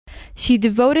She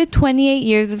devoted 28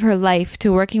 years of her life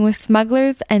to working with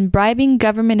smugglers and bribing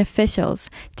government officials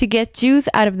to get Jews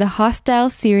out of the hostile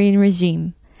Syrian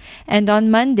regime. And on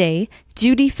Monday,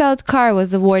 Judy Feldkar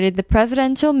was awarded the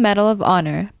Presidential Medal of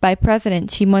Honor by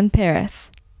President Shimon Peres.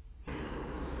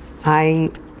 I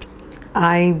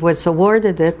was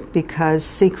awarded it because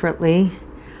secretly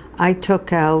I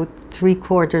took out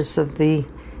 3/4 of the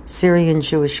Syrian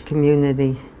Jewish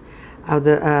community out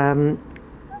of,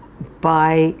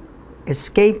 by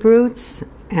escape routes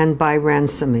and by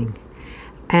ransoming.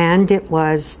 And it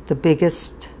was the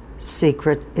biggest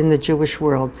secret in the Jewish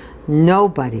world.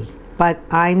 Nobody, but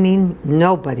I mean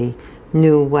nobody,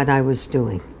 knew what I was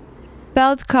doing.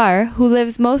 Feldkar, who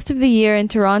lives most of the year in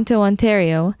Toronto,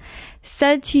 Ontario,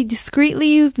 said she discreetly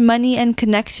used money and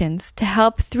connections to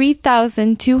help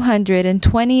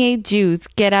 3,228 Jews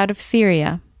get out of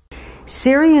Syria.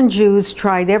 Syrian Jews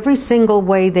tried every single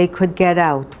way they could get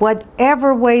out,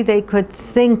 whatever way they could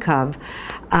think of.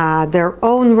 Their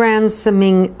own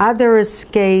ransoming, other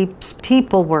escapes,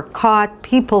 people were caught,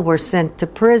 people were sent to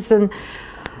prison.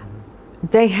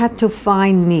 They had to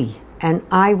find me, and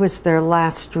I was their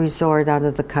last resort out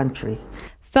of the country.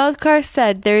 Feldkar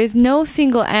said there is no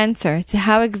single answer to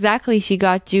how exactly she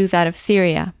got Jews out of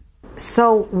Syria.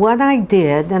 So what I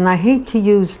did, and I hate to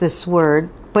use this word,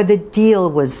 but a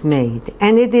deal was made.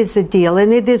 And it is a deal,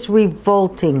 and it is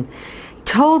revolting,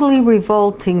 totally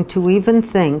revolting to even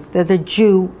think that a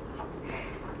Jew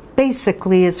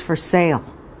basically is for sale.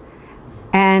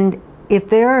 And if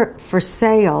they're for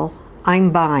sale,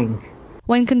 I'm buying.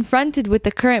 When confronted with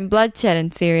the current bloodshed in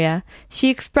Syria, she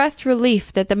expressed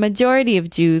relief that the majority of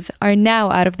Jews are now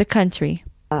out of the country.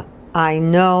 I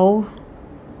know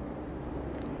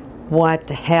what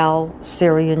hell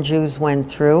Syrian Jews went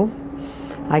through.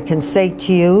 I can say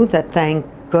to you that thank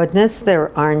goodness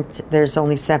there's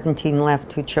only 17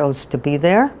 left who chose to be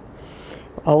there,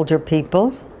 older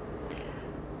people.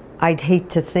 I'd hate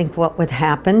to think what would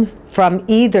happen from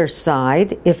either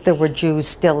side if there were Jews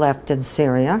still left in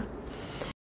Syria.